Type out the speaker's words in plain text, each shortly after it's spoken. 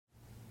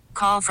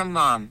Call from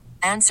mom.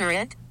 Answer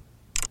it.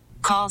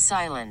 Call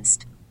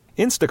silenced.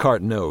 Instacart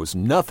knows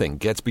nothing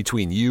gets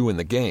between you and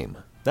the game.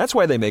 That's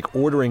why they make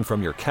ordering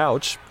from your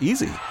couch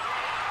easy.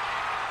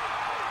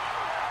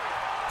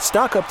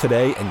 Stock up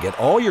today and get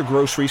all your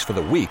groceries for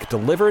the week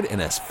delivered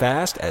in as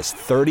fast as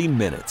 30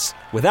 minutes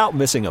without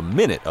missing a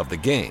minute of the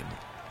game.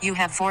 You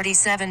have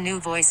 47 new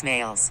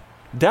voicemails.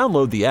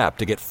 Download the app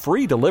to get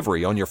free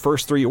delivery on your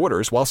first 3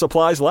 orders while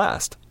supplies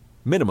last.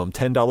 Minimum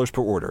 $10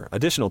 per order.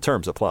 Additional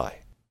terms apply.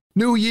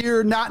 New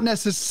year, not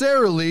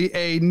necessarily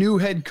a new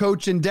head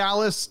coach in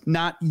Dallas.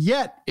 Not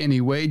yet,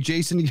 anyway.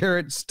 Jason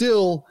Garrett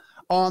still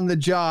on the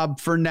job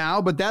for now,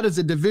 but that is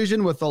a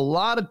division with a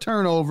lot of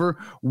turnover.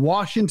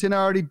 Washington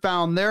already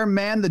found their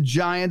man. The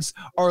Giants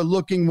are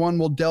looking one.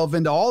 We'll delve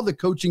into all the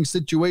coaching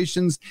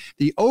situations,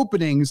 the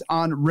openings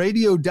on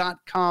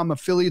radio.com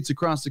affiliates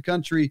across the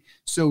country,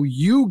 so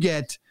you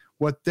get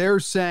what they're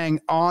saying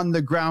on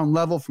the ground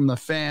level from the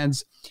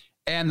fans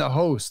and the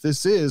host.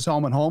 This is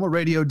Home and Home, a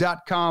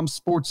radio.com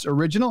sports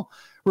original.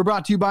 We're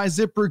brought to you by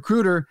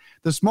ZipRecruiter,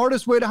 the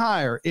smartest way to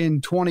hire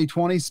in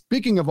 2020.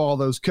 Speaking of all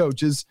those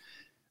coaches,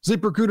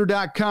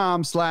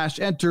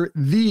 ZipRecruiter.com/enter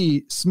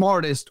the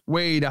smartest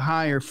way to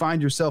hire.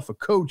 Find yourself a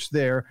coach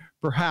there,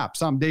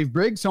 perhaps. I'm Dave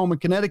Briggs, home in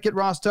Connecticut.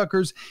 Ross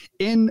Tucker's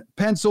in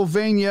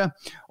Pennsylvania,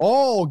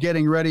 all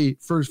getting ready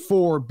for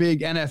 4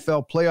 big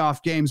NFL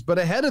playoff games. But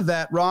ahead of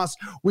that, Ross,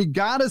 we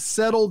got to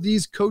settle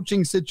these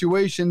coaching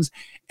situations,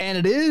 and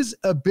it is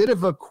a bit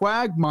of a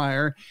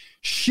quagmire.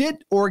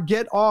 Shit or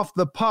get off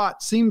the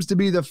pot seems to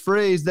be the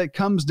phrase that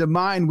comes to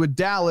mind with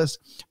Dallas.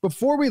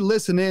 Before we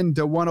listen in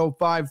to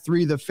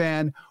 105.3 The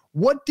Fan,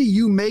 what do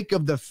you make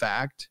of the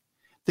fact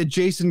that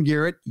Jason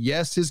Garrett,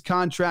 yes, his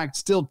contract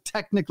still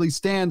technically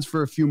stands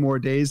for a few more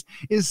days,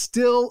 is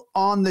still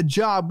on the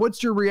job?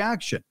 What's your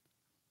reaction?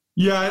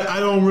 Yeah,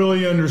 I don't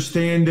really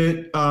understand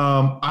it.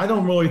 I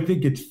don't really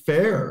think it's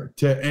fair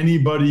to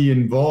anybody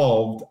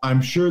involved.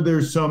 I'm sure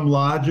there's some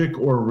logic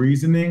or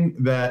reasoning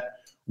that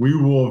we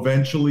will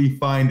eventually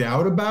find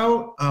out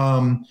about.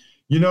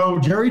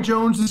 Jerry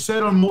Jones has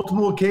said on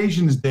multiple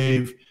occasions,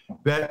 Dave,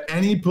 that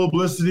any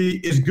publicity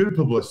is good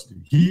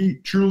publicity. He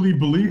truly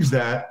believes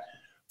that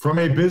from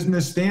a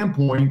business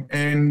standpoint,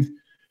 and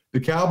the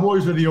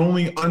Cowboys are the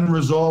only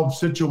unresolved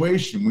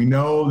situation. We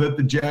know that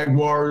the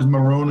Jaguars,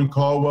 Marrone and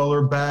Caldwell,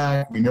 are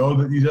back. We know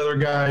that these other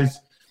guys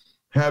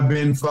have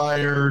been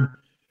fired.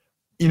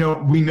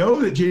 We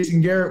know that Jason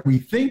Garrett, we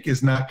think,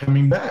 is not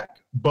coming back,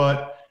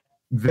 but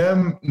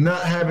them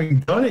not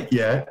having done it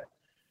yet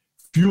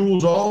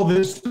fuels all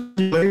this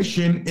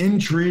speculation,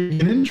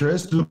 intrigue, and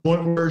interest to the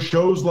point where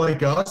shows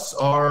like us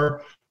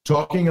are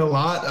talking a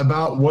lot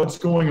about what's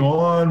going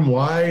on.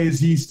 Why is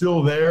he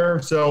still there?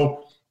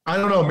 So I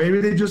don't know. Maybe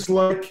they just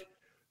like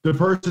the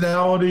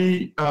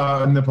personality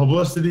and the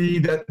publicity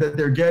that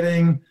they're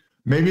getting.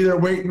 Maybe they're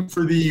waiting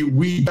for the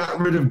 "We got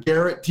rid of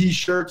Garrett"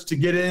 T-shirts to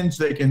get in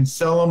so they can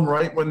sell them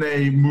right when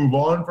they move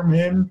on from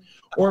him.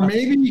 Or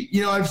maybe,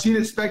 I've seen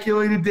it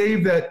speculated,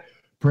 Dave, that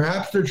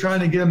perhaps they're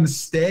trying to get him to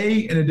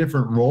stay in a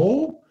different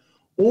role.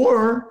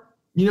 Or,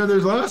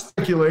 there's a lot of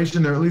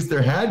speculation, or at least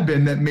there had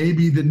been, that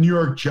maybe the New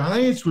York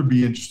Giants would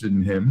be interested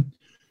in him.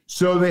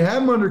 So they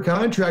have him under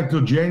contract till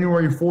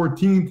January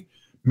 14th.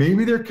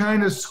 Maybe they're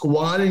kind of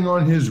squatting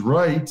on his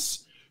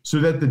rights so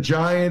that the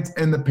Giants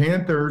and the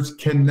Panthers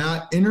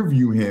cannot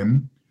interview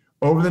him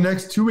over the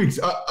next 2 weeks.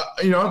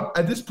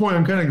 At this point,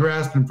 I'm kind of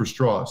grasping for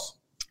straws.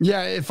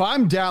 Yeah, if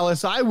I'm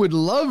Dallas, I would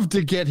love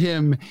to get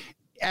him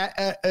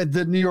at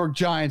the New York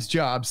Giants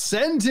job.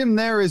 Send him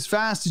there as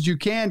fast as you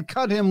can.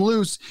 Cut him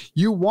loose.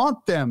 You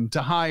want them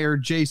to hire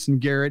Jason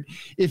Garrett.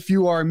 If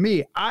you are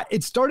me,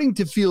 it's starting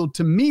to feel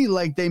to me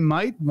like they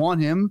might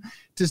want him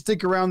to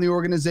stick around the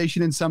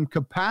organization in some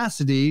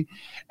capacity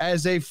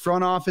as a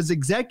front office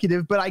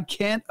executive, but I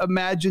can't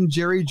imagine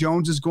Jerry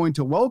Jones is going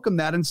to welcome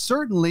that, and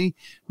certainly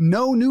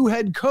no new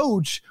head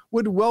coach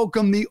would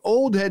welcome the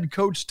old head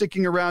coach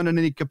sticking around in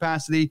any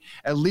capacity,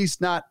 at least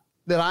not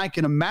that I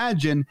can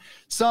imagine.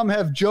 Some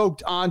have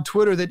joked on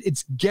Twitter that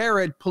it's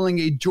Garrett pulling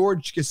a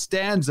George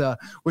Costanza,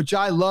 which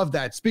I love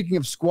that. Speaking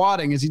of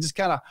squatting, is he just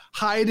kind of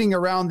hiding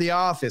around the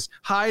office,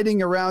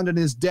 hiding around in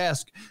his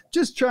desk,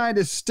 just trying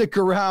to stick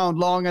around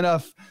long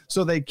enough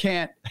so they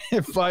can't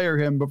fire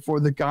him before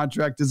the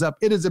contract is up.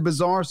 It is a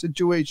bizarre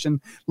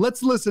situation.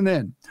 Let's listen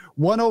in.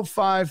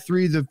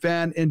 105.3 The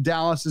Fan in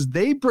Dallas as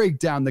they break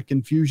down the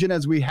confusion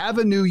as we have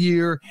a new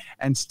year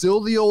and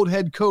still the old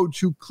head coach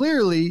who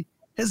clearly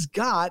has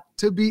got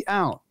to be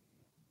out.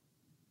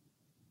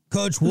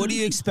 Coach, what do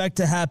you expect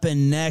to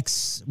happen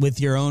next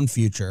with your own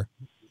future?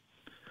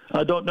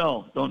 I don't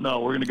know. We're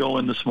going to go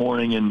in this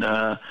morning, and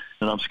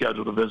I'm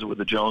scheduled to visit with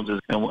the Joneses,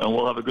 and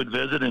we'll have a good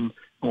visit, and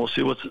we'll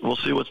see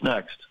what's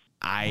next.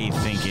 I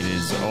think it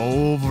is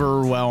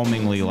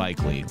overwhelmingly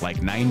likely,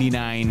 like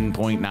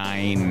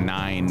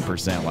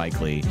 99.99%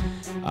 likely,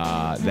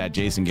 that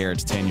Jason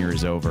Garrett's tenure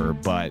is over,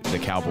 but the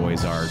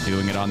Cowboys are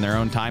doing it on their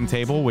own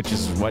timetable, which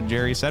is what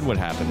Jerry said would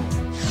happen.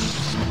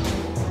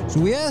 So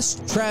we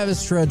asked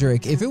Travis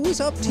Frederick, if it was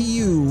up to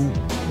you,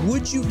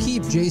 would you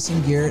keep Jason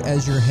Garrett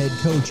as your head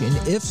coach? And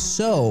if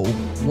so,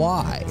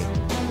 why?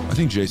 I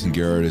think Jason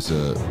Garrett is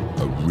a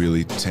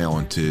really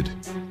talented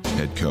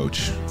head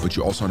coach, but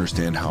you also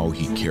understand how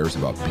he cares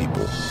about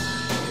people.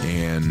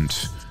 And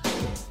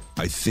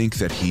I think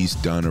that he's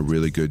done a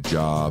really good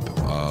job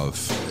of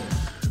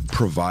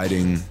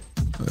providing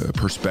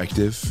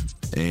perspective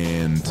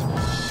and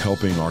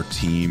helping our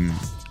team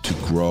to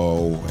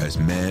grow as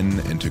men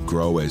and to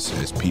grow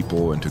as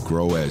people and to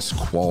grow as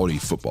quality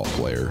football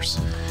players.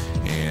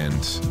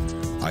 And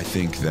I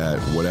think that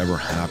whatever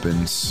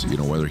happens,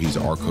 whether he's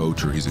our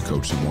coach or he's a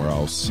coach somewhere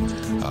else,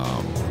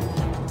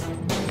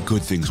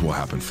 good things will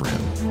happen for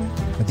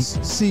him.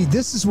 See,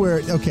 this is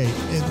where, okay,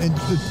 and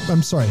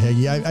I'm sorry,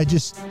 Hagee, I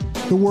just,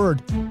 the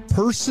word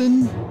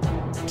person,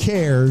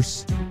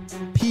 cares,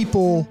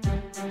 people,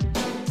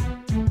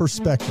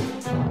 perspective.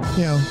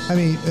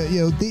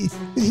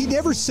 He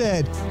never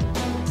said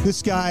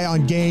this guy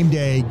on game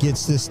day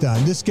gets this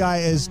done. This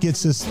guy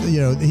gets this.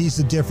 He's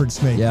the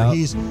difference maker. Yeah.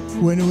 He's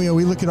when we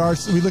look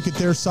at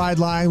their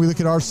sideline, we look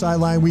at our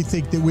sideline. We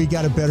think that we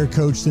got a better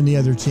coach than the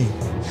other team.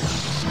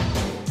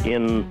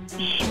 In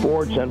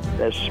sports, and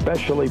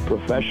especially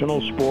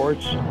professional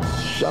sports,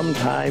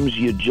 sometimes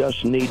you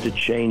just need to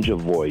change a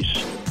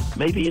voice.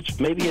 Maybe a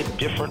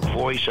different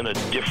voice and a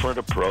different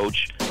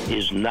approach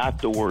is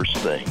not the worst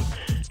thing.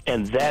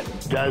 And that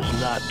does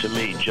not, to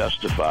me,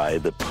 justify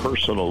the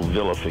personal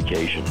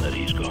vilification that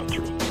he's gone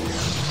through.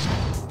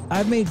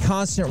 I've made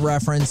constant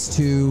reference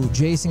to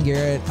Jason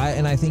Garrett,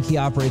 and I think he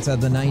operates out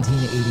of the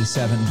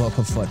 1987 book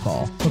of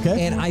football.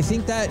 Okay. And I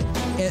think that,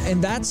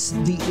 and that's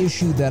the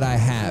issue that I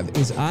have,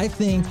 is I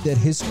think that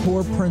his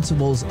core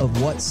principles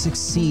of what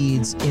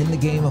succeeds in the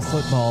game of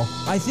football,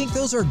 I think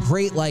those are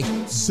great, like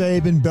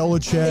Saban,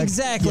 Belichick.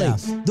 Exactly. Yeah.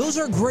 Those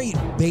are great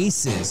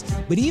bases.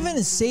 But even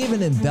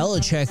Saban and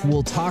Belichick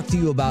will talk to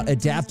you about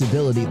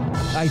adaptability.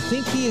 I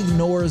think he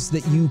ignores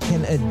that you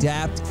can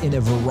adapt in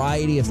a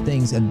variety of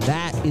things, and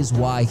that is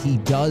why he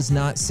does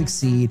not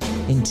succeed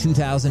in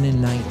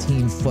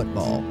 2019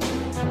 football.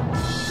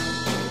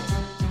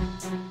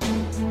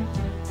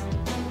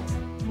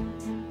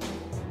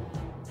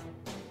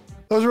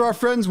 Those are our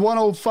friends,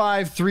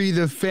 105.3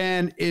 The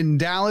Fan in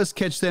Dallas.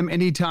 Catch them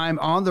anytime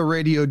on the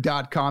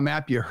radio.com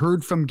app. You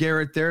heard from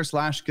Garrett there,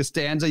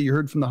 /Costanza. You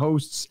heard from the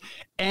hosts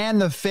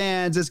and the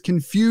fans as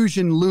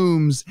confusion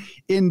looms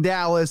in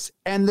Dallas.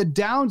 And the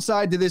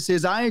downside to this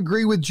is, I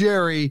agree with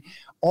Jerry,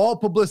 all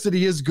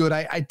publicity is good.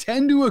 I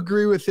tend to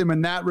agree with him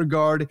in that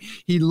regard.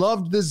 He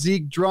loved the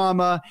Zeke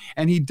drama,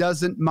 and he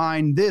doesn't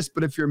mind this.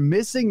 But if you're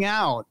missing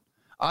out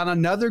on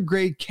another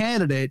great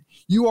candidate,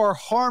 you are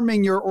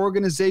harming your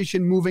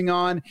organization moving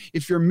on.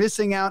 If you're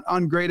missing out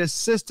on great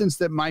assistants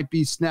that might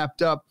be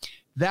snapped up,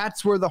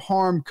 that's where the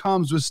harm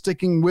comes with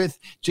sticking with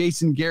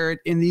Jason Garrett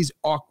in these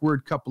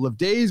awkward couple of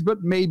days.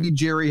 But maybe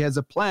Jerry has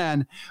a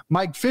plan.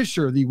 Mike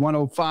Fisher, the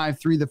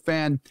 105.3 The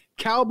Fan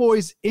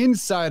Cowboys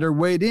insider,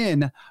 weighed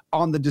in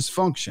on the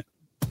dysfunction.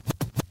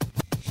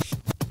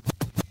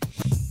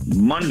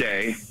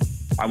 Monday,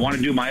 I want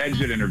to do my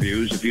exit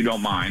interviews, if you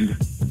don't mind.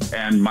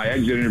 And my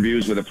exit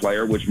interviews with a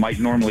player, which might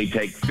normally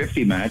take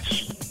 50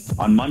 minutes.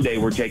 On Monday,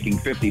 we're taking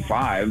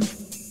 55.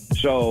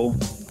 So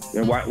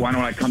why don't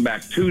I come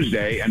back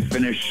Tuesday and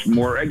finish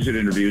more exit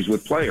interviews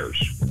with players?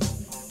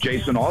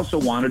 Jason also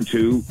wanted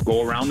to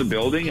go around the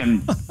building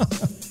and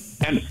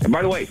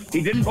by the way,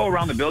 he didn't go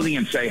around the building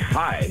and say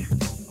hi.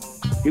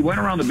 He went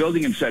around the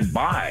building and said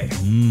bye.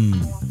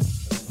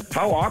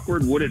 How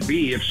awkward would it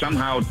be if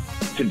somehow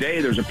today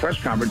there's a press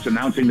conference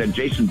announcing that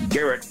Jason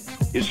Garrett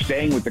is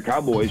staying with the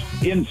Cowboys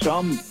in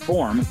some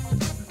form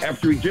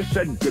after he just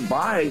said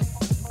goodbye?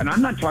 And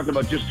I'm not talking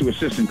about just to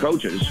assistant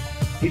coaches.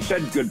 He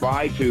said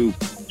goodbye to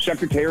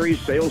secretaries,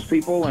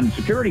 salespeople, and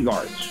security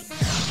guards.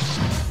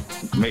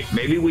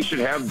 Maybe we should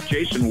have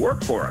Jason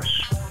work for us,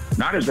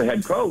 not as the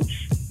head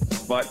coach,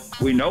 but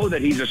we know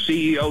that he's a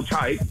CEO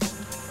type.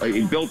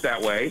 He's built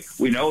that way.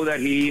 We know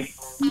that he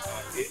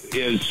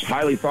is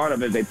highly thought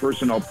of as a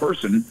personnel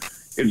person.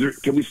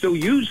 Can we still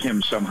use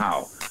him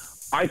somehow?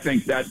 I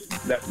think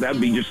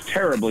that'd be just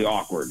terribly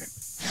awkward.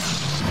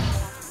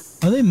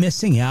 Are they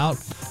missing out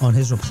on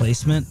his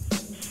replacement?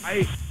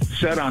 I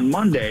said on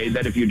Monday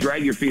that if you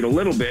drag your feet a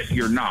little bit,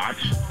 you're not.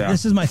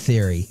 This is my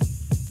theory,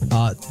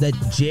 that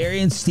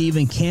Jerry and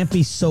Steven can't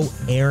be so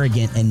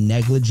arrogant and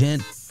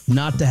negligent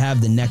not to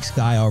have the next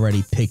guy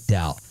already picked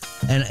out.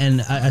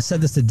 And I said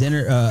this to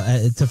dinner,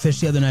 to Fish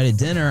the other night at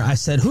dinner. I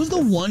said, who's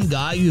the one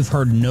guy you've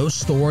heard no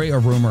story or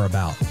rumor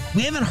about?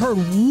 We haven't heard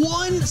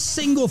one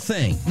single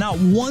thing, not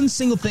one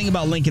single thing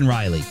about Lincoln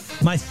Riley.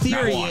 My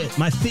theory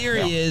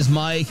is,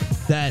 Mike,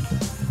 that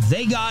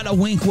they got a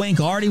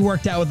wink already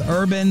worked out with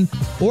Urban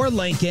or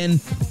Lincoln,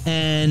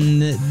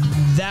 and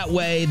that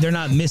way they're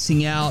not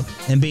missing out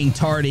and being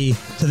tardy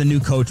to the new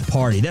coach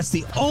party. That's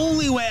the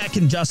only way I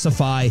can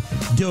justify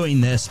doing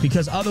this,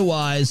 because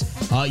otherwise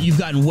you've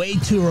gotten way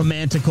too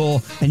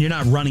romantical and you're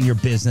not running your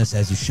business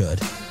as you should.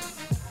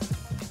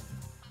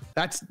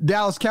 That's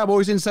Dallas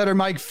Cowboys insider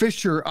Mike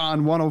Fisher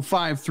on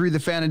 105.3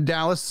 The Fan in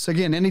Dallas.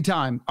 Again,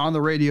 anytime on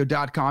the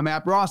radio.com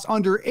app. Ross,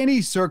 under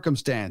any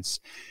circumstance,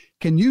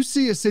 can you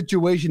see a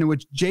situation in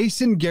which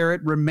Jason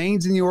Garrett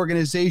remains in the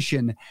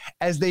organization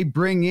as they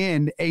bring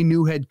in a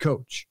new head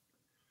coach?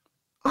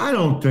 I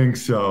don't think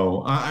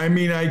so. I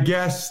mean, I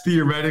guess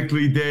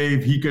theoretically,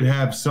 Dave, he could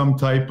have some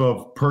type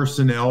of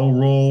personnel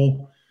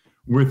role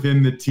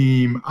within the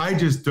team. I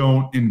just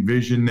don't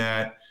envision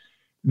that.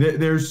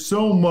 There's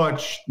so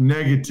much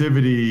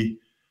negativity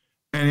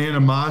and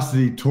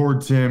animosity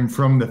towards him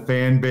from the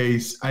fan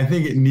base. I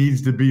think it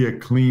needs to be a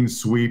clean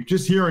sweep.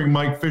 Just hearing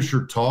Mike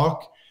Fisher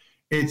talk,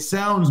 it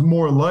sounds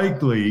more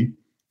likely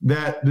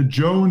that the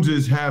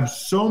Joneses have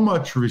so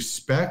much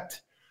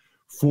respect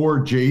for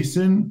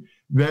Jason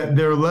that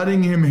they're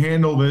letting him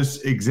handle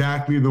this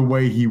exactly the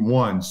way he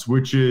wants,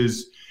 which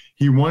is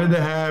he wanted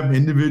to have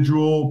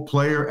individual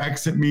player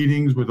exit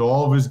meetings with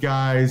all of his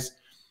guys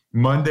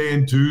Monday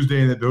and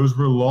Tuesday, and that those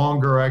were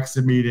longer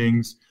exit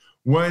meetings.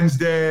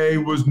 Wednesday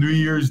was New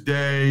Year's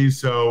Day,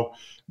 so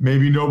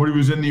maybe nobody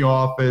was in the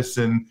office,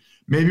 and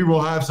maybe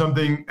we'll have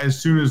something as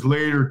soon as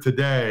later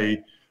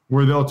today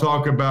where they'll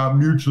talk about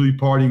mutually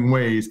parting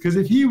ways. Because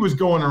if he was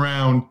going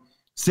around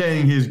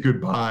saying his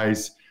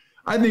goodbyes,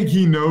 I think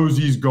he knows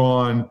he's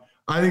gone.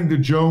 I think the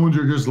Jones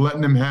are just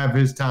letting him have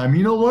his time.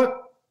 You know what?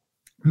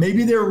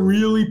 Maybe they're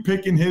really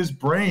picking his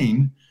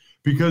brain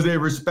because they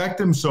respect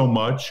him so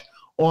much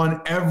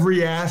on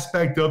every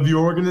aspect of the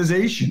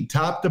organization,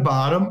 top to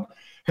bottom.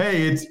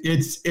 Hey,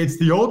 it's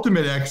the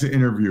ultimate exit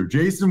interview.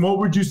 Jason, what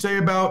would you say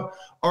about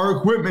our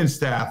equipment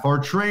staff, our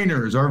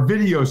trainers, our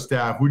video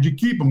staff? Would you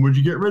keep them? Would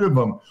you get rid of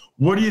them?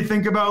 What do you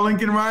think about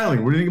Lincoln Riley?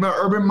 What do you think about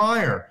Urban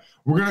Meyer?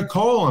 We're going to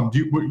call him. Do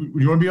you want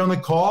to be on the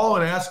call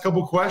and ask a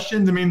couple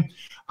questions? I mean,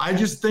 I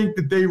just think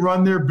that they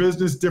run their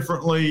business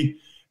differently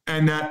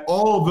and that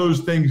all of those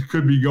things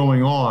could be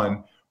going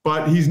on.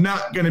 But he's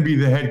not going to be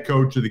the head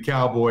coach of the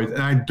Cowboys,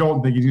 and I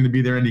don't think he's going to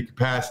be there in any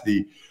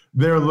capacity.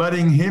 They're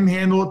letting him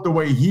handle it the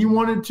way he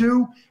wanted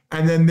to,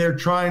 and then they're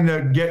trying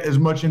to get as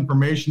much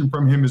information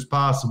from him as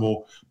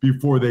possible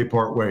before they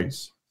part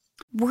ways.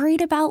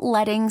 Worried about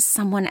letting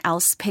someone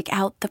else pick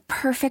out the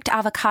perfect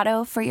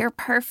avocado for your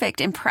perfect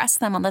impress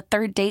them on the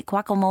third date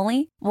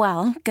guacamole?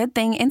 Well, good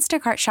thing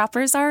Instacart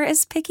shoppers are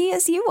as picky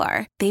as you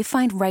are. They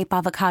find ripe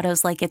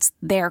avocados like it's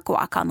their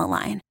guac on the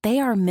line. They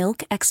are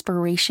milk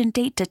expiration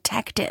date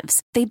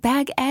detectives. They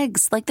bag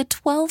eggs like the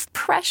 12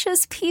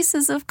 precious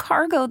pieces of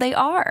cargo they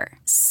are.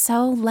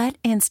 So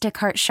let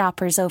Instacart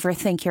shoppers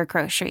overthink your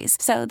groceries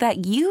so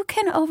that you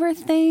can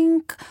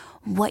overthink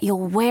what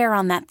you'll wear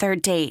on that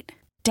third date.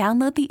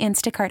 Download the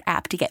Instacart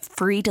app to get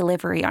free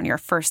delivery on your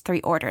first 3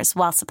 orders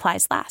while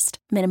supplies last.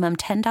 Minimum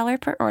 $10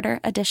 per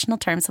order. Additional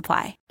terms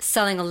apply.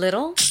 Selling a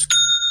little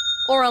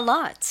or a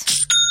lot?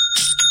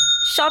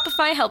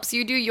 Shopify helps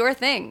you do your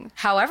thing,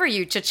 however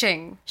you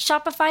cha-ching.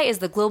 Shopify is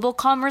the global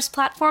commerce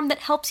platform that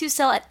helps you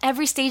sell at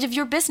every stage of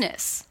your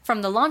business.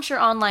 From the launch your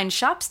online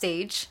shop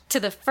stage,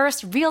 to the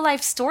first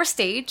real-life store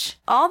stage,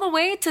 all the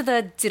way to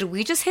the did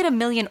we just hit 1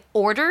 million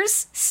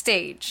orders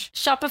stage.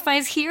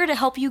 Shopify's here to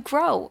help you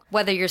grow.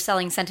 Whether you're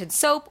selling scented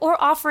soap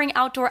or offering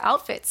outdoor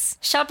outfits,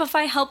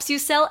 Shopify helps you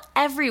sell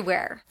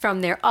everywhere.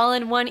 From their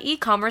all-in-one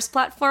e-commerce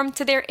platform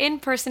to their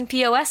in-person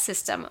POS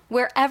system,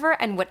 wherever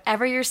and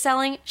whatever you're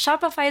selling,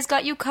 Shopify's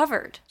got you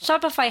covered.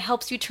 Shopify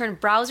helps you turn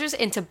browsers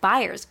into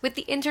buyers with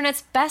the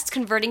internet's best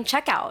converting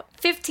checkout.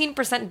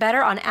 15%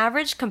 better on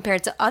average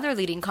compared to other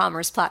leading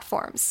commerce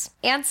platforms.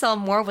 And sell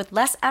more with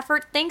less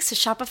effort thanks to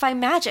Shopify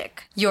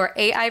Magic, your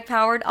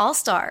AI-powered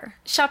all-star.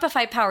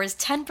 Shopify powers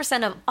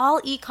 10% of all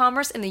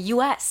e-commerce in the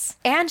U.S.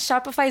 And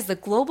Shopify is the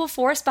global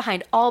force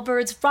behind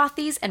Allbirds,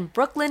 Rothy's, and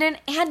Brooklinen,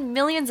 and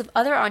millions of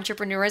other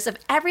entrepreneurs of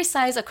every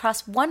size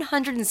across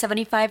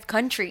 175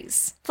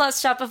 countries.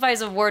 Plus,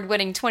 Shopify's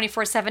award-winning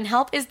 24/7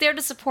 help is there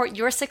to support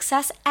your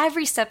success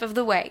every step of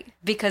the way.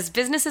 Because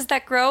businesses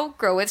that grow,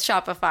 grow with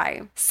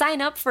Shopify.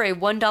 Sign up for a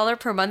 $1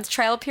 per month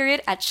trial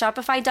period at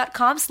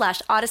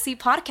shopify.com/Odyssey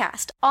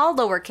Podcast, all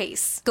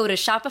lowercase. Go to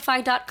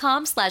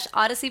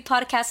shopify.com/Odyssey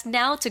Podcast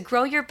now to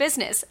grow your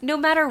business, no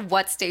matter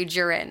what stage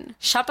you're in.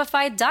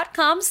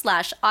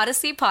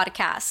 Shopify.com/Odyssey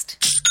Podcast.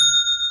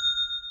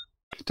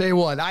 Tell you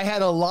what, I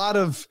had a lot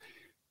of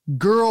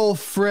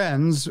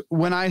girlfriends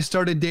when I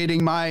started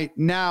dating my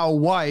now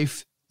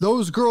wife.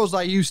 Those girls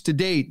I used to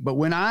date, but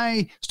when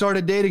I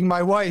started dating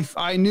my wife,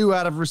 I knew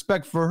out of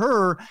respect for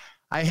her,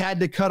 I had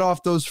to cut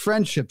off those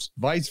friendships.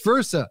 Vice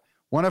versa.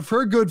 One of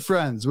her good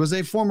friends was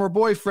a former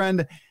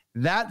boyfriend.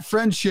 That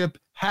friendship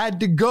had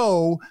to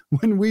go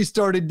when we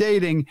started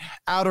dating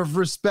out of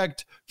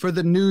respect for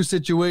the new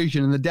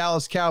situation. And the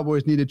Dallas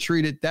Cowboys need to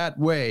treat it that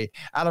way.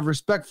 Out of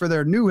respect for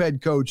their new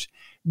head coach,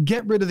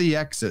 get rid of the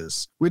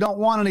exes. We don't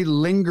want any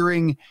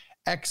lingering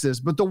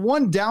exes. But the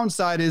one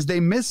downside is they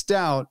missed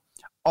out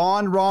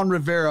on Ron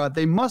Rivera.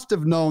 They must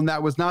have known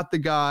that was not the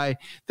guy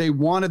they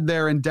wanted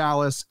there in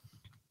Dallas.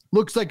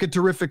 Looks like a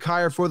terrific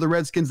hire for the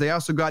Redskins. They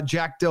also got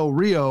Jack Del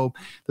Rio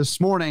this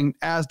morning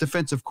as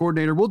defensive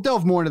coordinator. We'll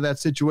delve more into that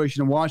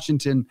situation in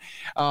Washington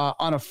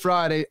on a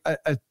Friday.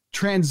 A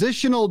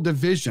transitional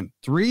division.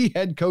 3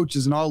 head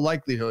coaches in all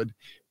likelihood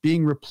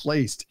being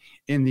replaced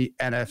in the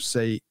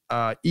NFC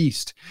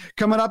East.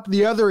 Coming up,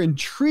 the other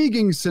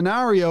intriguing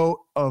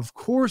scenario, of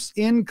course,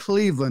 in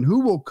Cleveland.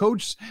 Who will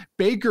coach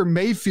Baker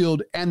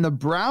Mayfield and the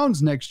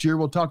Browns next year?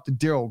 We'll talk to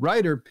Daryl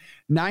Ryder,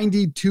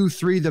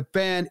 92.3 The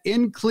Fan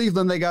in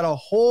Cleveland. They got a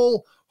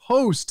whole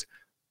host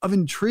of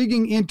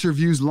intriguing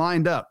interviews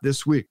lined up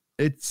this week.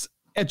 It's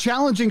a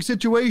challenging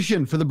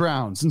situation for the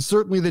Browns and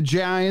certainly the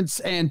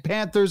Giants and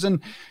Panthers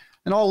and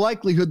in all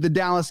likelihood, the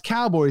Dallas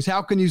Cowboys.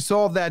 How can you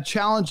solve that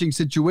challenging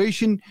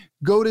situation?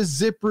 Go to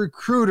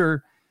ZipRecruiter.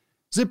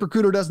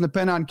 ZipRecruiter doesn't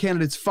depend on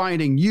candidates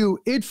finding you.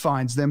 It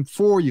finds them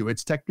for you.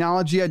 Its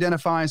technology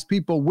identifies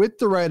people with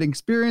the right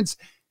experience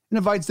and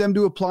invites them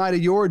to apply to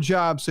your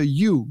job so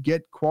you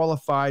get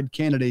qualified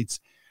candidates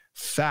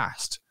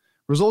fast.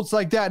 Results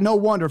like that, no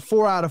wonder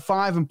 4 out of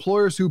 5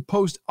 employers who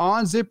post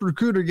on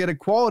ZipRecruiter get a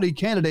quality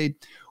candidate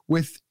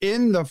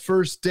within the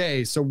first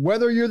day. So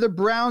whether you're the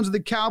Browns,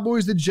 the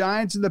Cowboys, the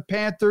Giants, and the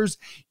Panthers,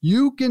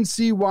 you can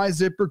see why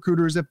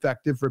ZipRecruiter is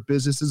effective for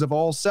businesses of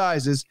all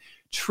sizes.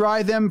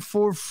 Try them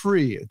for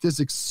free at this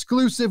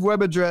exclusive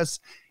web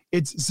address.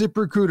 It's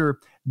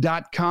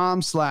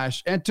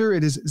ZipRecruiter.com/enter.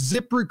 It is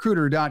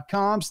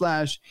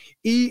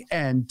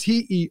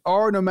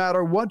ZipRecruiter.com/ENTER. No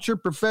matter what your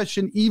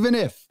profession, even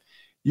if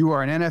you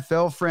are an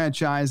NFL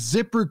franchise,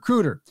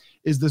 ZipRecruiter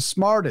is the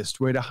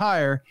smartest way to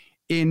hire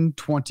in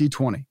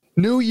 2020.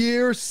 New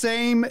year,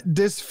 same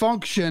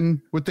dysfunction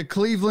with the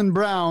Cleveland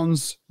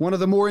Browns. One of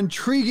the more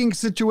intriguing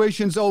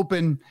situations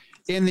open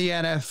in the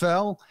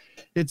NFL.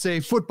 It's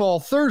a Football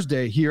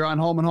Thursday here on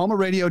Home and Home, a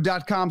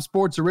radio.com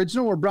sports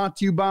original. We're brought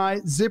to you by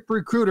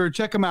ZipRecruiter.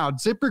 Check them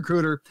out,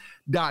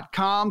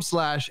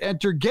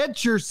 ZipRecruiter.com/enter.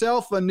 Get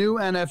yourself a new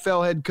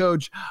NFL head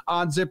coach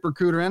on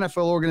ZipRecruiter.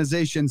 NFL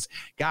organizations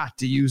got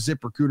to use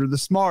ZipRecruiter, the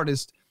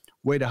smartest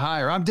way to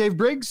hire. I'm Dave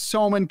Briggs,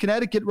 home in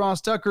Connecticut. Ross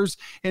Tucker's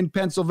in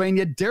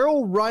Pennsylvania.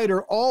 Daryl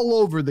Ryder all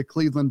over the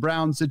Cleveland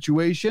Browns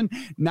situation.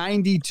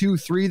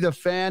 92.3 The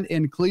Fan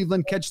in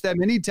Cleveland. Catch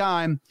them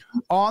anytime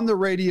on the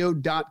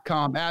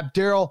radio.com app.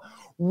 Daryl,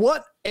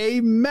 what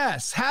a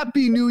mess.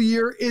 Happy New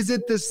Year. Is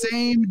it the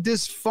same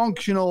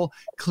dysfunctional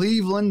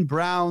Cleveland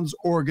Browns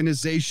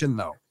organization,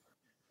 though?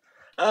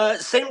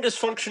 Same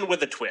dysfunction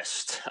with a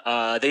twist.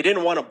 They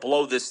didn't want to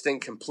blow this thing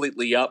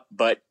completely up,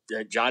 but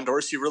John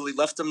Dorsey really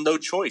left them no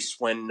choice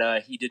when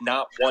he did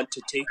not want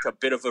to take a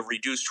bit of a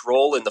reduced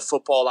role in the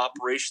football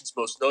operations,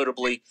 most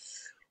notably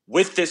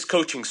with this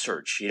coaching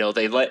search. You know,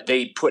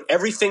 they put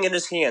everything in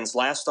his hands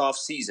last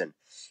offseason,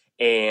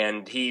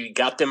 and he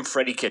got them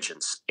Freddie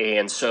Kitchens.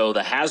 And so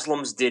the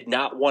Haslams did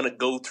not want to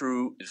go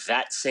through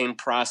that same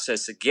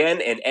process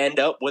again and end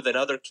up with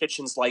another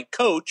Kitchens-like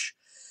coach.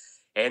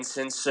 And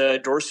since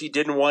Dorsey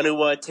didn't want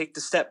to take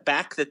the step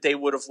back that they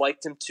would have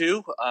liked him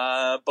to,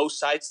 both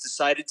sides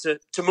decided to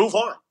move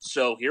on.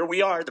 So here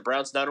we are. The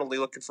Browns not only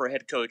looking for a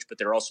head coach, but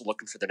they're also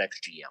looking for the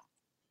next GM.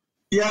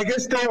 Yeah, I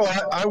guess, Dale,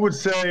 I would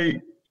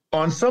say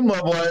on some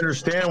level I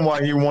understand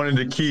why he wanted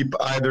to keep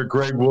either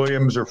Greg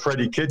Williams or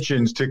Freddie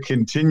Kitchens to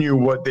continue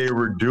what they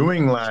were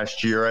doing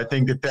last year. I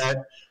think that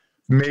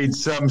made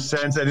some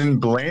sense. I didn't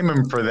blame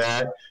him for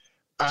that.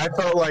 I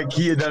felt like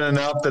he had done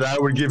enough that I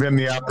would give him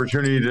the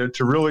opportunity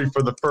to really,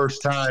 for the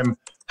first time,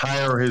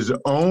 hire his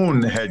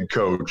own head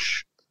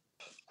coach.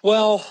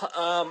 Well,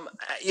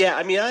 yeah,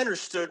 I mean, I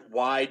understood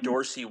why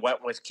Dorsey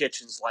went with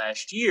Kitchens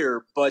last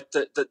year, but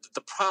the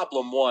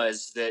problem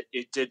was that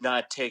it did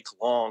not take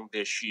long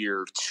this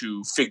year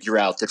to figure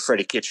out that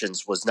Freddie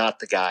Kitchens was not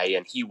the guy,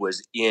 and he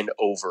was in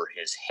over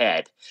his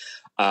head.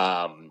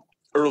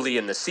 Early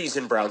in the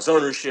season, Browns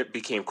ownership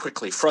became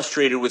quickly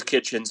frustrated with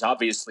Kitchens.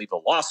 Obviously,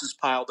 the losses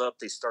piled up.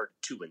 They started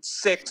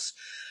 2-6.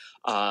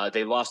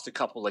 They lost a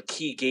couple of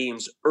key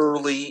games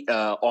early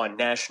on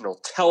national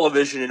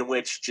television in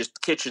which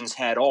just Kitchens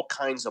had all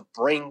kinds of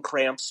brain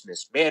cramps,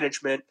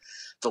 mismanagement.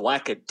 The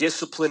lack of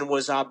discipline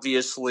was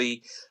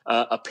obviously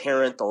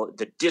apparent.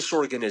 The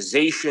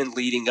disorganization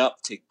leading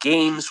up to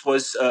games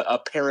was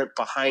apparent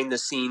behind the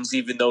scenes,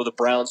 even though the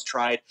Browns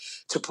tried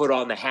to put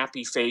on the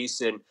happy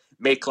face and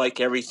make like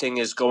everything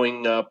is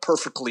going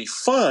perfectly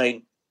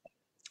fine.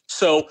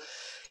 So,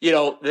 you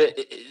know,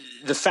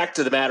 the fact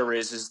of the matter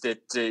is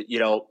that,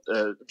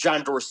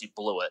 John Dorsey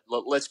blew it.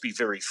 Let's be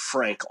very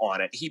frank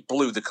on it. He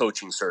blew the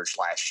coaching search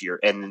last year,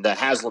 and the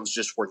Haslams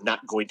just were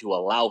not going to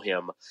allow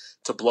him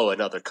to blow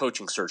another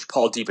coaching search.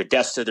 Paul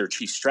DiPodesta, their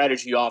chief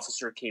strategy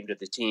officer, came to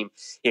the team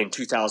in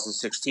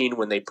 2016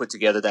 when they put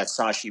together that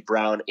Sashi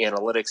Brown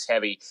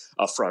analytics-heavy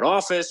front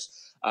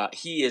office.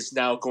 He is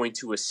now going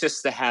to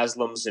assist the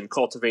Haslams in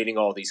cultivating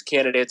all these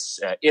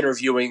candidates,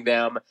 interviewing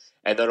them,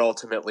 and then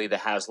ultimately the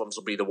Haslams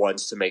will be the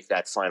ones to make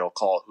that final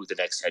call who the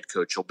next head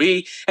coach will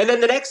be. And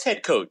then the next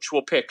head coach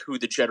will pick who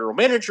the general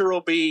manager will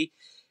be.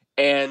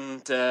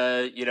 And,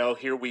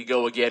 here we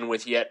go again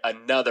with yet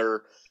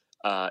another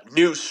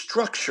new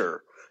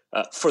structure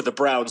for the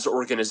Browns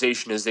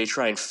organization as they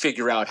try and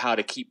figure out how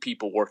to keep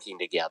people working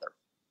together.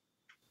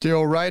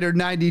 Daryl Ryder,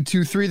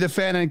 92.3 The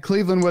Fan in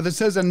Cleveland, where it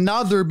says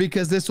another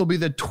because this will be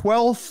the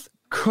 12th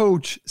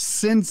coach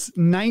since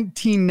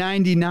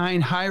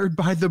 1999 hired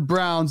by the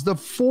Browns, the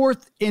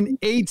fourth in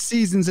 8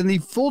 seasons in the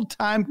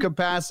full-time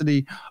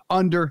capacity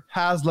under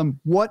Haslam.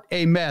 What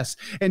a mess.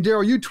 And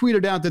Daryl, you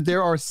tweeted out that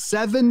there are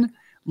 7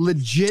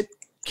 legit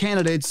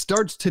candidates.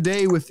 Starts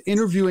today with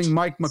interviewing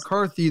Mike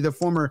McCarthy, the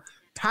former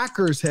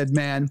Packers head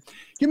man.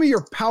 Give me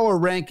your power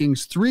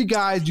rankings. 3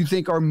 guys you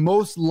think are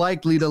most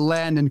likely to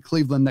land in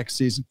Cleveland next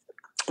season.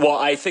 Well,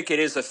 I think it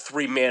is a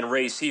 3-man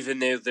race, even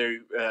though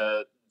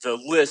the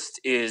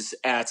list is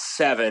at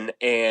 7,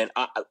 and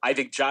I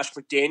think Josh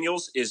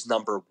McDaniels is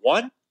number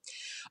 1.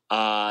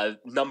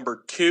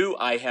 Number 2,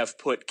 I have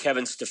put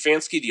Kevin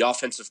Stefanski, the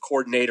offensive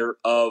coordinator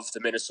of the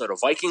Minnesota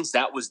Vikings.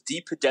 That was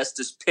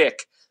DePodesta's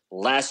pick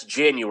last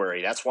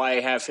January. That's why I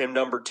have him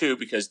number 2,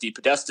 because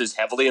DePodesta is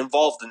heavily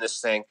involved in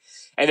this thing.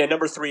 And then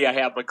number 3, I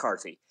have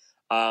McCarthy.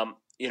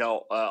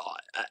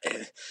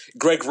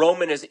 Greg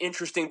Roman is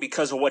interesting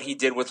because of what he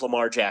did with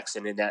Lamar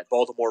Jackson in that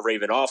Baltimore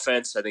Raven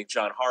offense. I think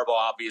John Harbaugh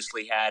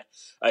obviously had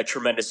a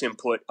tremendous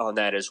input on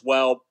that as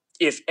well.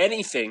 If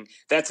anything,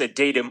 that's a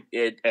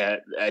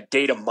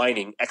data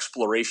mining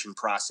exploration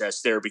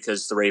process there,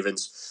 because the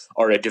Ravens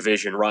are a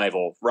division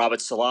rival.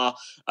 Robert Saleh,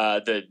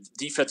 the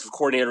defensive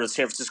coordinator of the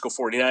San Francisco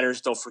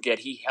 49ers, don't forget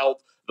he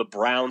held the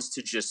Browns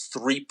to just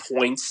 3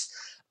 points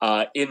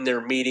in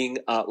their meeting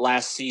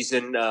last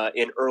season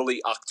in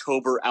early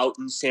October out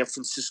in San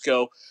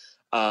Francisco.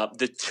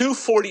 The 2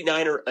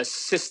 49er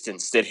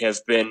assistants that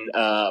have been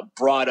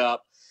brought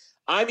up,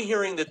 I'm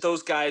hearing that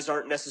those guys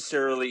aren't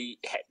necessarily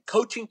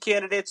coaching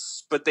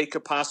candidates, but they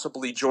could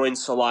possibly join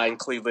Saleh in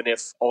Cleveland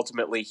if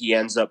ultimately he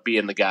ends up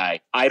being the guy.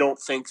 I don't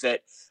think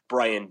that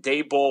Brian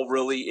Daboll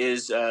really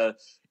is a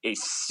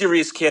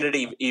serious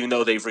candidate, even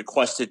though they've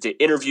requested to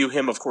interview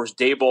him. Of course,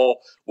 Daboll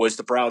was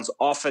the Browns'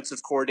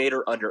 offensive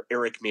coordinator under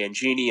Eric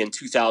Mangini in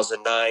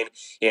 2009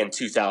 and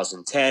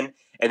 2010.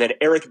 And then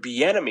Eric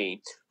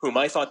Bieniemy, whom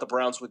I thought the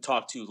Browns would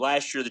talk to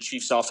last year, the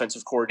Chiefs'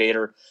 offensive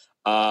coordinator,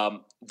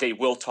 they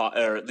will talk,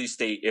 or at least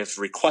they have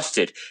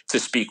requested to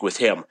speak with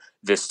him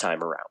this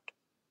time around.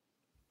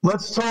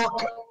 Let's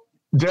talk,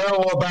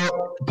 Daryl,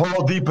 about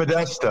Paul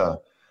DePodesta.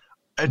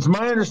 It's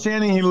my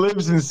understanding he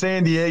lives in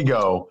San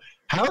Diego.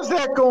 How's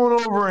that going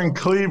over in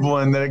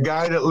Cleveland, that a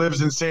guy that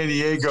lives in San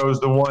Diego is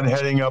the one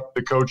heading up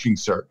the coaching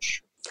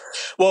search?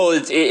 Well,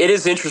 it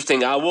is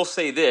interesting. I will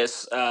say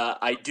this.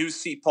 I do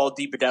see Paul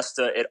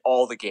DePodesta at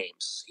all the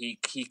games. He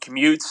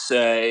commutes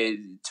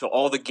to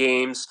all the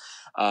games.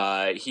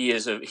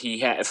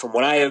 From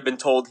what I have been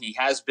told, he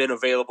has been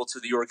available to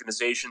the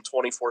organization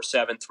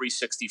 24/7,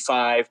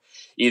 365,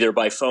 either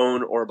by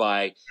phone or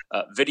by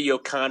video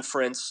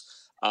conference.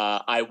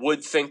 I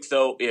would think,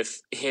 though,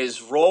 if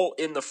his role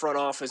in the front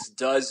office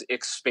does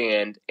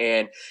expand,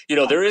 and,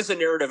 there is a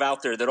narrative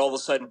out there that all of a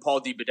sudden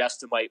Paul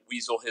DePodesta might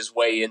weasel his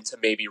way into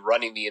maybe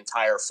running the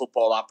entire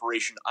football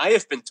operation. I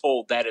have been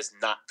told that is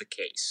not the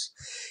case.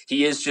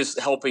 He is just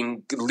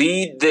helping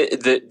lead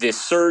the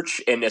search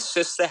and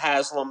assist the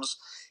Haslams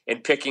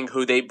in picking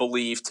who they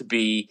believe to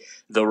be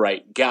the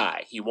right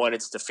guy. He wanted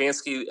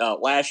Stefanski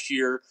last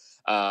year.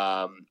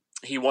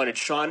 He wanted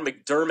Sean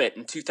McDermott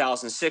in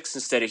 2006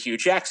 instead of Hugh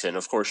Jackson.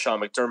 Of course,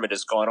 Sean McDermott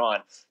has gone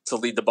on to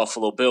lead the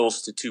Buffalo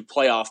Bills to 2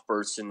 playoff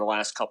berths in the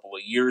last couple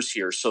of years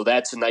here. So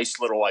that's a nice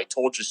little I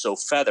told you so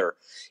feather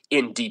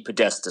in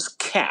DePodesta's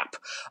cap.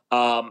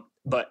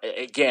 But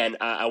again,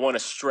 I want to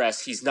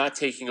stress he's not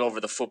taking over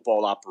the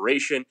football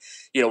operation.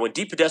 When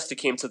DePodesta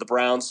came to the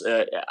Browns,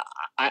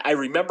 I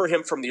remember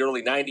him from the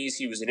early 90s.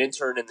 He was an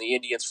intern in the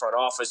Indians front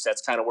office.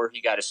 That's kind of where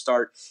he got his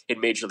start in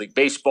Major League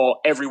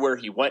Baseball. Everywhere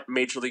he went in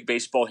Major League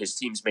Baseball, his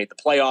teams made the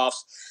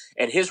playoffs.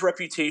 And his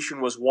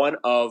reputation was one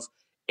of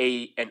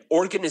an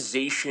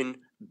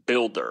organization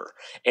builder.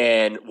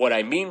 And what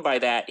I mean by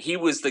that, he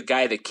was the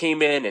guy that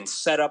came in and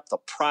set up the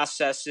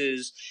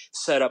processes,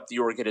 set up the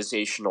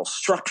organizational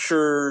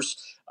structures,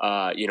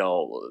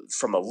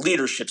 from a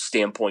leadership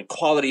standpoint,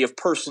 quality of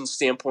person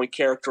standpoint,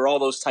 character, all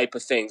those type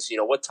of things.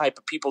 What type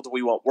of people do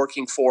we want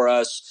working for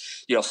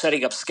us?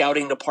 Setting up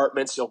scouting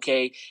departments.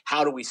 Okay,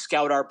 how do we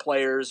scout our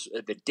players?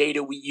 The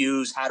data we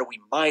use, how do we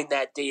mine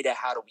that data?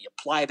 How do we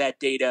apply that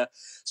data?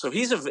 So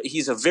he's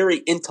a very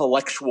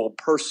intellectual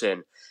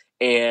person.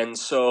 And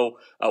so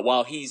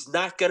while he's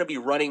not going to be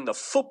running the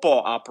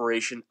football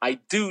operation, I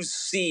do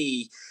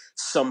see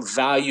some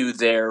value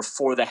there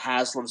for the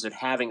Haslams of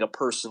having a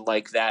person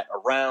like that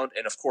around.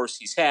 And, of course,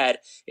 he's had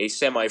a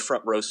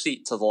semi-front row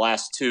seat to the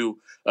last 2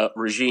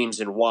 regimes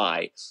and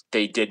why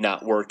they did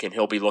not work. And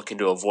he'll be looking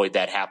to avoid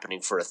that happening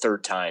for a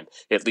 3rd time,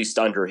 at least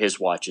under his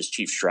watch as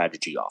chief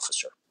strategy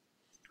officer.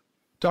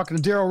 Talking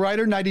to Daryl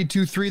Ryder,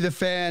 92.3 The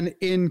Fan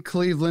in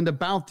Cleveland,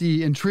 about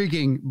the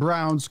intriguing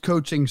Browns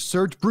coaching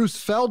search. Bruce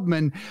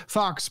Feldman,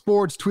 Fox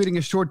Sports, tweeting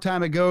a short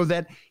time ago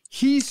that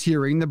he's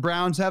hearing the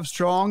Browns have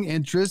strong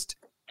interest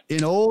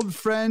in old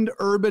friend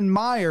Urban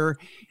Meyer.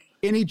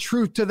 Any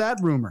truth to that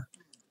rumor?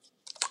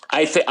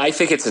 I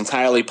think it's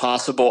entirely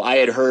possible. I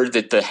had heard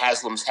that the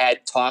Haslams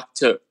had talked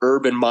to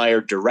Urban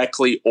Meyer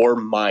directly or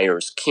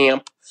Meyer's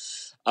camp.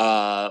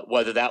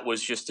 Whether that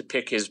was just to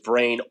pick his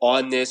brain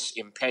on this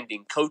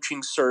impending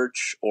coaching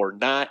search or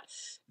not,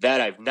 that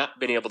I've not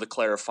been able to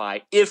clarify.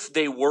 If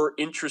they were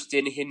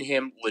interested in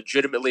him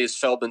legitimately, as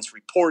Feldman's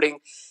reporting,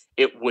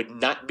 it would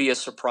not be a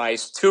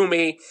surprise to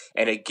me.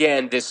 And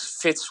again, this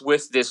fits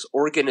with this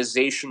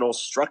organizational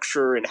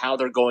structure and how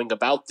they're going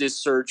about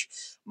this search.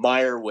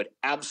 Meyer would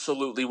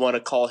absolutely want to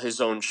call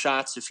his own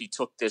shots if he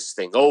took this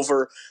thing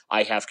over.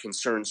 I have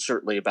concerns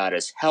certainly about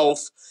his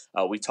health.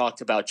 We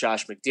talked about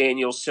Josh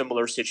McDaniels,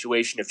 similar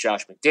situation if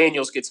Josh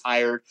McDaniels gets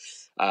hired.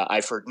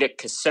 I've heard Nick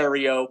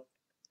Caserio,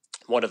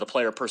 one of the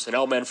player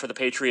personnel men for the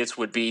Patriots,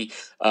 would be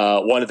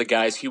one of the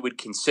guys he would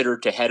consider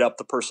to head up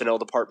the personnel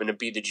department and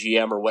be the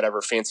GM or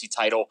whatever fancy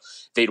title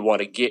they'd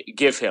want to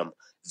give him.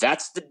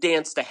 That's the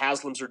dance the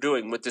Haslams are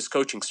doing with this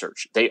coaching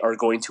search. They are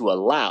going to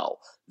allow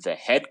the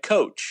head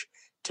coach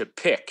to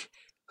pick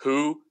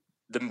who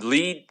the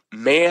lead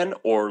man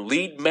or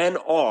lead men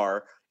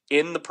are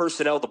in the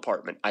personnel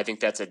department. I think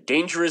that's a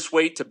dangerous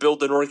way to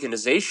build an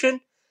organization,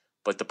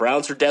 but the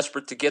Browns are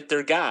desperate to get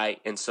their guy,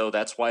 and so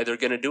that's why they're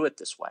going to do it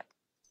this way.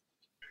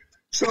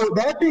 So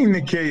that being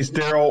the case,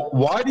 Daryl,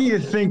 why do you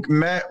think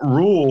Matt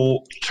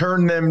Rule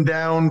turned them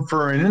down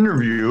for an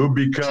interview?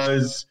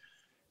 Because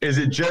is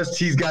it just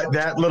he's got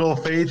that little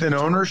faith in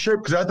ownership?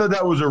 Because I thought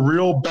that was a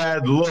real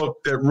bad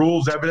look that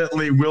Rule's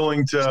evidently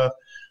willing to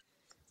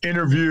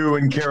interview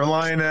in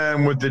Carolina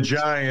and with the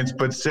Giants,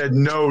 but said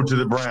no to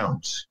the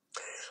Browns.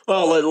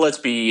 Well, let's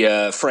be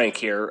frank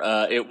here.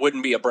 It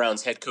wouldn't be a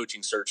Browns head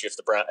coaching search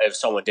if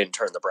someone didn't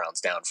turn the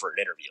Browns down for an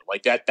interview.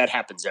 Like that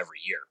happens every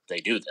year. They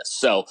do this.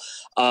 So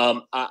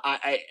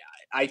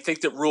I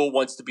think that Rule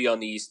wants to be on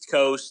the East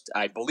Coast.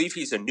 I believe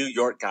he's a New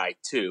York guy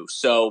too.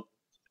 So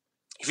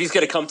if he's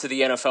going to come to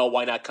the NFL,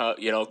 why not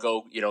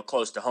go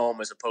close to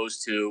home as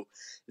opposed to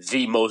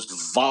the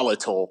most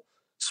volatile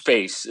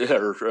space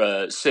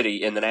or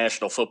city in the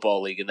National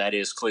Football League, and that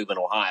is Cleveland,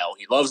 Ohio.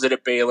 He loves it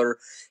at Baylor.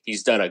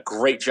 He's done a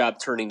great job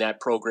turning that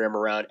program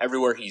around.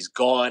 Everywhere he's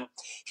gone,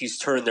 he's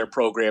turned their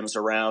programs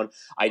around.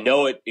 I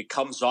know it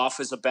comes off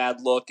as a bad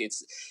look.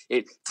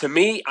 To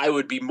me, I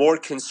would be more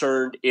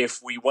concerned if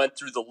we went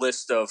through the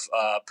list of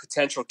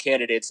potential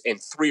candidates and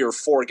 3 or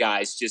 4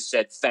 guys just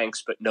said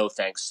thanks but no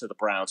thanks to the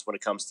Browns when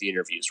it comes to the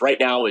interviews.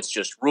 Right now, it's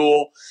just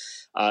Rule.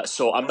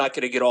 So I'm not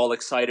going to get all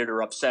excited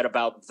or upset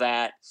about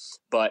that.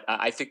 But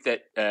I think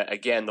that,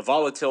 again, the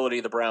volatility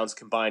of the Browns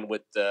combined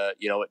with,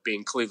 it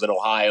being Cleveland,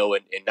 Ohio,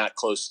 and not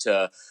close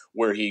to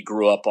where he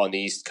grew up on the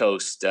East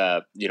Coast,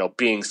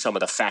 being some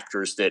of the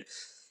factors that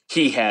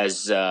he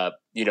has,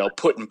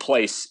 put in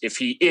place if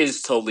he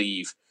is to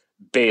leave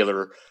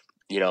Baylor,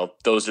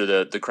 those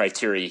are the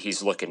criteria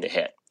he's looking to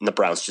hit. And the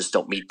Browns just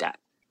don't meet that.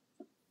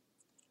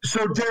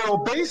 So,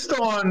 Daryl, based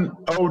on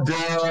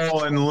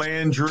Odell and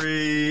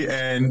Landry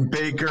and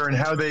Baker and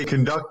how they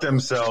conduct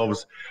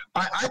themselves,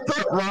 I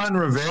thought Ron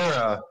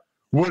Rivera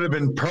would have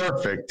been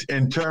perfect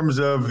in terms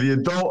of the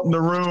adult in the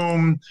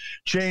room,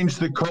 change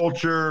the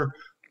culture.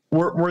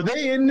 Were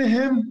they into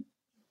him?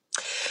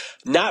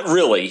 Not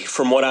really,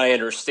 from what I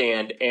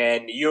understand.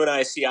 And you and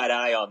I see eye to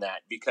eye on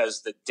that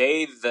because the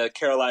day the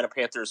Carolina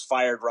Panthers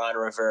fired Ron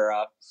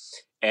Rivera,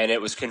 and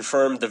it was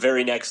confirmed the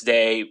very next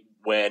day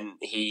when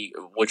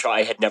which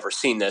I had never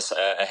seen this,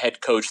 a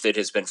head coach that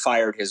has been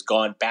fired has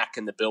gone back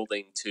in the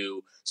building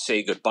to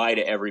say goodbye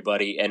to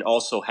everybody and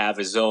also have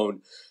his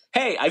own,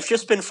 hey, I've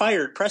just been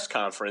fired press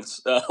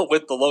conference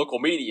with the local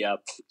media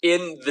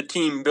in the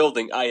team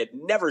building. I had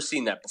never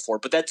seen that before,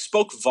 but that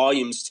spoke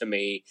volumes to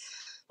me.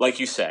 Like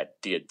you said,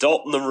 the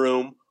adult in the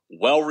room,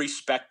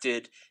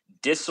 well-respected,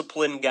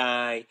 disciplined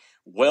guy,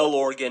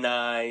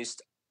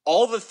 well-organized,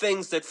 all the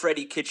things that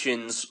Freddie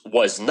Kitchens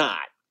was not.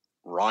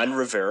 Ron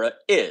Rivera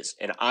is.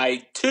 And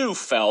I, too,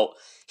 felt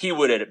he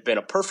would have been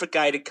a perfect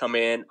guy to come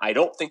in. I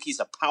don't think he's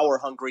a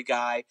power-hungry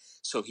guy,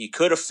 so he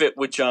could have fit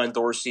with John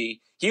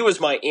Dorsey. He was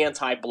my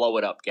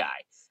anti-blow-it-up guy,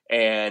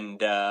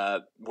 and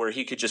where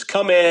he could just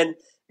come in,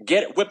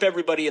 whip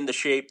everybody into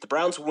shape. The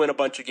Browns would win a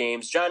bunch of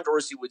games. John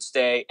Dorsey would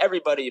stay.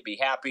 Everybody would be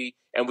happy,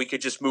 and we could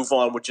just move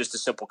on with just a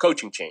simple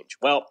coaching change.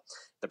 Well,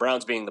 the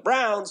Browns being the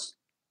Browns,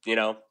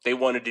 they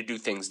wanted to do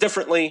things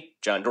differently.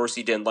 John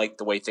Dorsey didn't like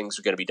the way things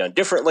were going to be done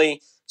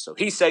differently. So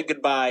he said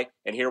goodbye,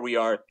 and here we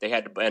are. They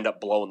had to end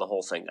up blowing the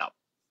whole thing up.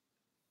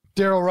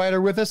 Daryl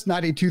Ryder with us,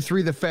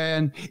 92.3 The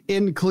Fan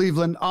in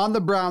Cleveland on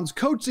the Browns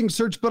coaching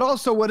search, but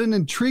also what an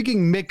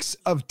intriguing mix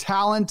of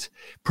talent,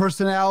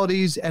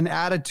 personalities, and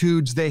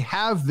attitudes they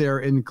have there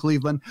in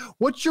Cleveland.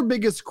 What's your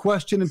biggest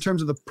question in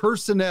terms of the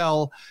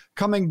personnel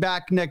coming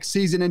back next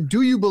season? And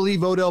do you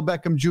believe Odell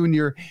Beckham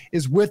Jr.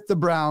 is with the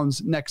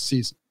Browns next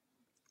season?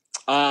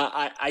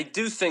 I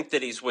do think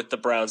that he's with the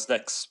Browns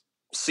next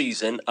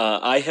season.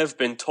 I have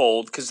been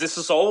told, because this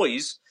is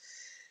always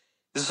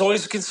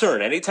a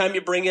concern. Anytime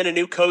you bring in a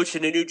new coach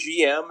and a new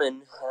GM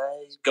and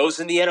goes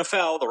in the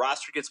NFL, the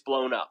roster gets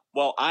blown up.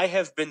 Well, I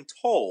have been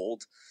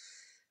told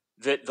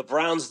that the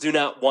Browns do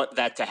not want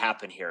that to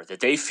happen here, that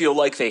they feel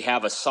like they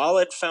have a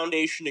solid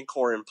foundation and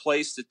core in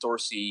place that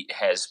Dorsey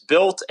has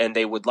built, and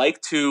they would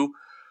like to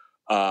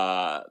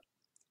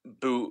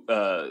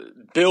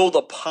build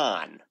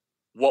upon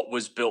what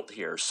was built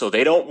here. So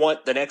they don't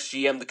want the next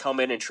GM to come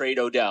in and trade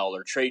Odell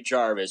or trade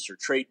Jarvis or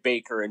trade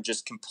Baker and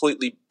just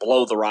completely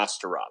blow the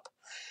roster up.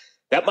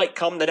 That might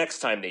come the next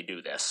time they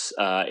do this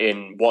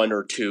in 1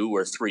 or 2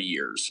 or 3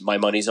 years. My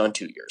money's on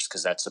 2 years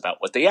because that's about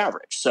what they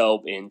average.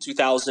 So in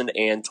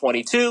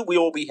 2022, we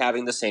will be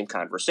having the same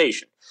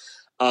conversation.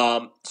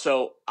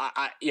 So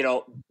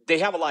they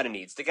have a lot of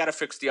needs. They got to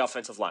fix the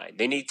offensive line.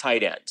 They need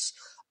tight ends.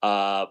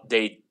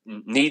 They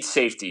need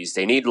safeties.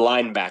 They need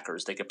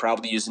linebackers. They could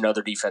probably use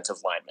another defensive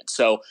lineman.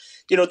 So,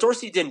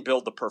 Dorsey didn't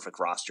build the perfect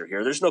roster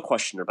here. There's no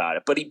question about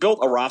it. But he built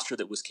a roster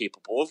that was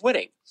capable of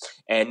winning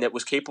and that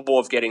was capable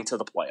of getting to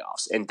the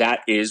playoffs. And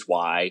that is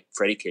why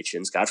Freddie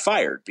Kitchens got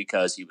fired,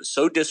 because he was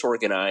so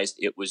disorganized.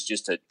 It was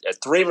just a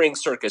three-ring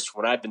circus,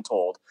 from what I've been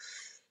told,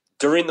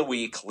 during the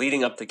week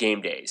leading up to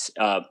game days.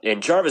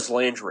 And Jarvis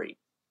Landry,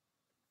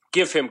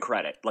 give him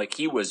credit. Like,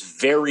 he was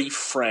very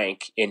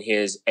frank in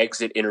his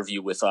exit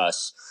interview with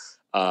us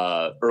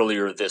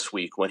earlier this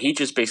week when he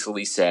just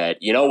basically said,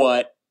 you know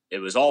what? It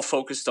was all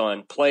focused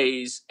on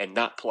plays and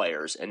not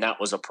players, and that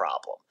was a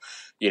problem.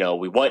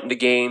 We went into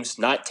games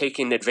not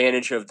taking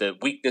advantage of the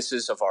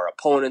weaknesses of our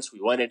opponents.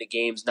 We went into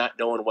games not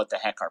knowing what the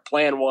heck our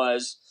plan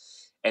was,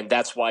 and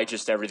that's why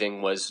just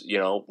everything was,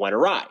 went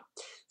awry.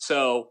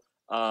 So,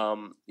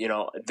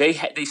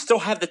 they still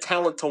have the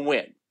talent to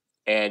win.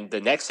 And the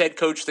next head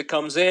coach that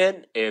comes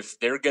in, if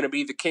they're going to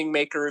be the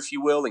kingmaker, if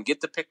you will, and get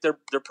to pick their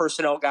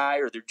personnel guy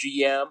or their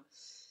GM,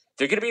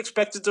 they're going to be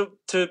expected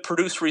to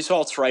produce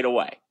results right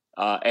away.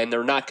 And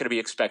they're not going to be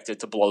expected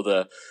to blow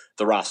the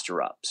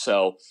roster up.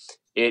 So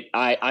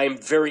I'm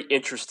very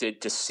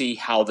interested to see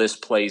how this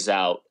plays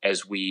out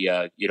as we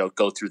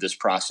go through this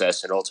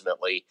process. And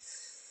ultimately,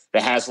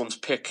 the Haslam's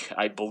pick,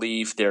 I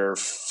believe, their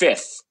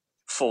 5th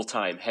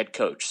full-time head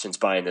coach since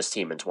buying this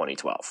team in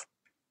 2012.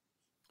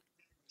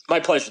 My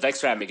pleasure. Thanks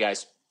for having me,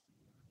 guys.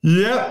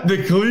 Yep,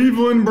 the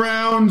Cleveland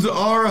Browns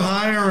are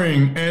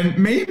hiring. And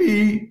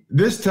maybe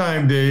this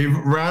time, Dave,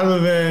 rather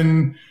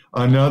than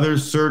another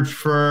search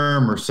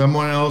firm or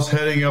someone else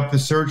heading up the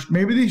search,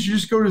 maybe they should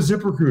just go to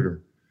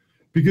ZipRecruiter,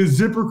 because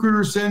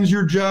ZipRecruiter sends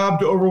your job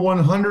to over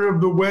 100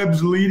 of the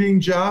web's leading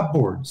job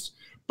boards.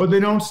 But they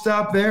don't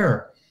stop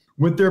there.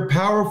 With their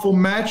powerful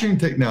matching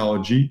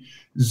technology,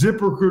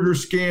 ZipRecruiter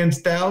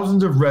scans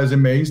thousands of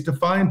resumes to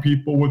find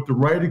people with the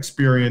right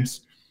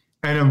experience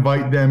and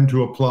invite them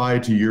to apply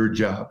to your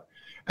job.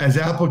 As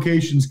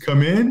applications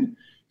come in,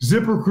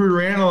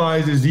 ZipRecruiter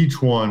analyzes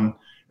each one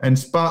and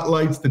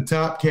spotlights the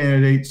top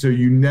candidate so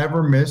you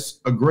never miss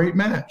a great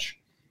match.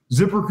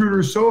 ZipRecruiter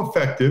is so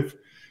effective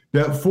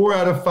that 4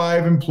 out of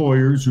 5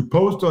 employers who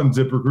post on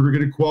ZipRecruiter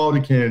get a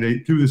quality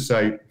candidate through the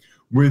site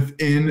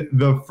within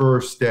the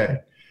first day.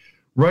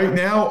 Right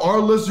now, our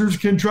listeners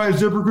can try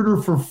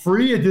ZipRecruiter for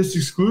free at this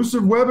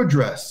exclusive web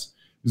address,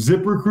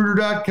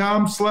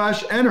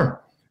 ZipRecruiter.com/enter.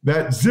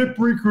 That's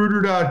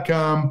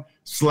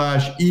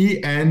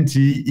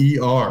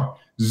ZipRecruiter.com/ENTER.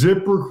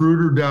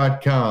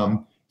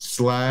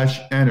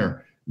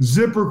 ZipRecruiter.com/enter.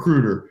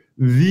 ZipRecruiter,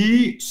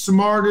 the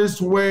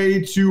smartest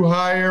way to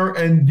hire,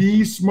 and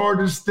the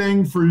smartest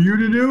thing for you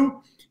to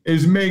do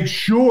is make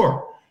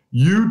sure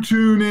you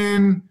tune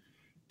in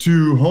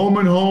to Home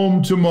and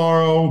Home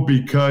tomorrow,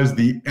 because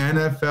the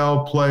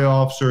NFL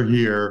playoffs are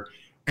here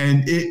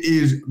and it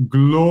is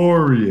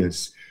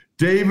glorious.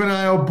 Dave and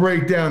I will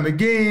break down the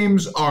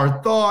games,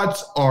 our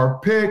thoughts, our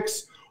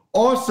picks.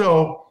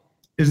 Also,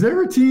 is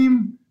there a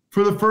team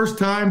for the first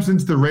time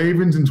since the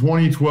Ravens in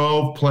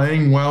 2012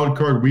 playing Wild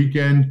Card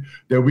Weekend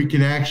that we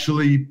can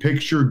actually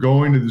picture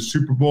going to the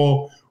Super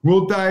Bowl?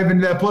 We'll dive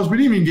into that. Plus, we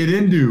didn't even get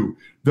into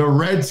the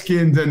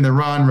Redskins and the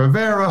Ron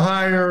Rivera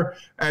hire,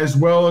 as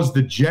well as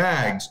the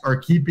Jags are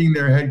keeping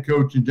their head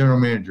coach and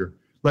general manager.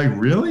 Like,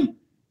 really?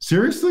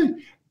 Seriously?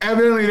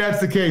 Evidently, that's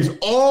the case.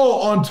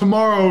 All on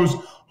tomorrow's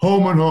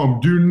Home and Home.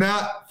 Do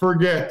not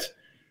forget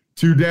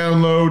to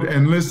download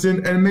and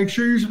listen, and make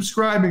sure you're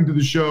subscribing to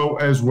the show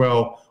as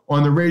well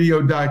on the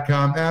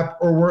radio.com app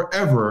or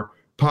wherever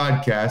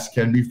podcasts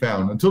can be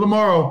found. Until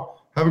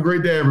tomorrow, have a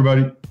great day,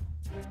 everybody.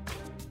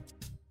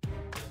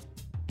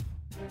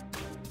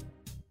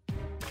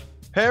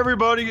 Hey,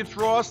 everybody, it's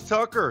Ross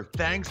Tucker.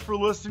 Thanks for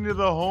listening to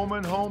the Home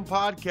and Home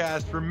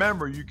podcast.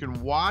 Remember, you can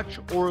watch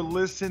or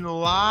listen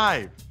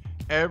live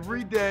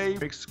every day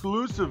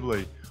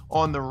exclusively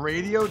on the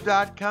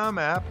radio.com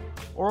app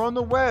or on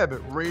the web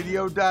at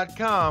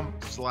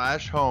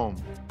radio.com/home.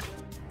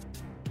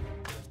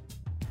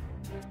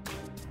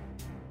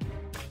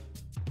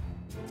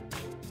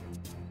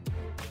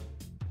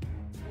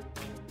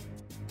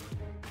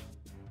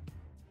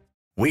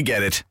 We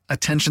get it.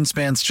 Attention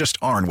spans just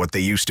aren't what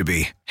they used to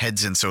be.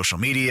 Heads in social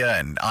media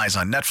and eyes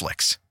on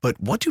Netflix. But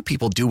what do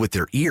people do with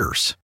their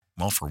ears?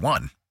 Well, for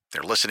one,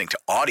 they're listening to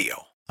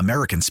audio.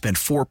 Americans spend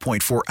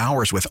 4.4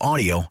 hours with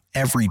audio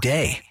every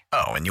day.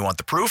 Oh, and you want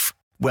the proof?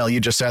 Well, you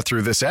just sat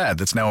through this ad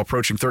that's now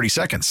approaching 30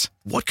 seconds.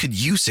 What could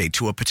you say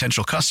to a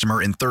potential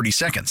customer in 30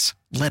 seconds?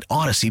 Let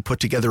Odyssey put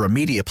together a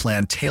media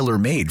plan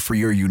tailor-made for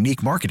your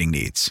unique marketing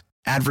needs.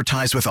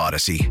 Advertise with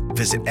Odyssey.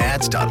 Visit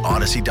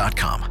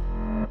ads.odyssey.com.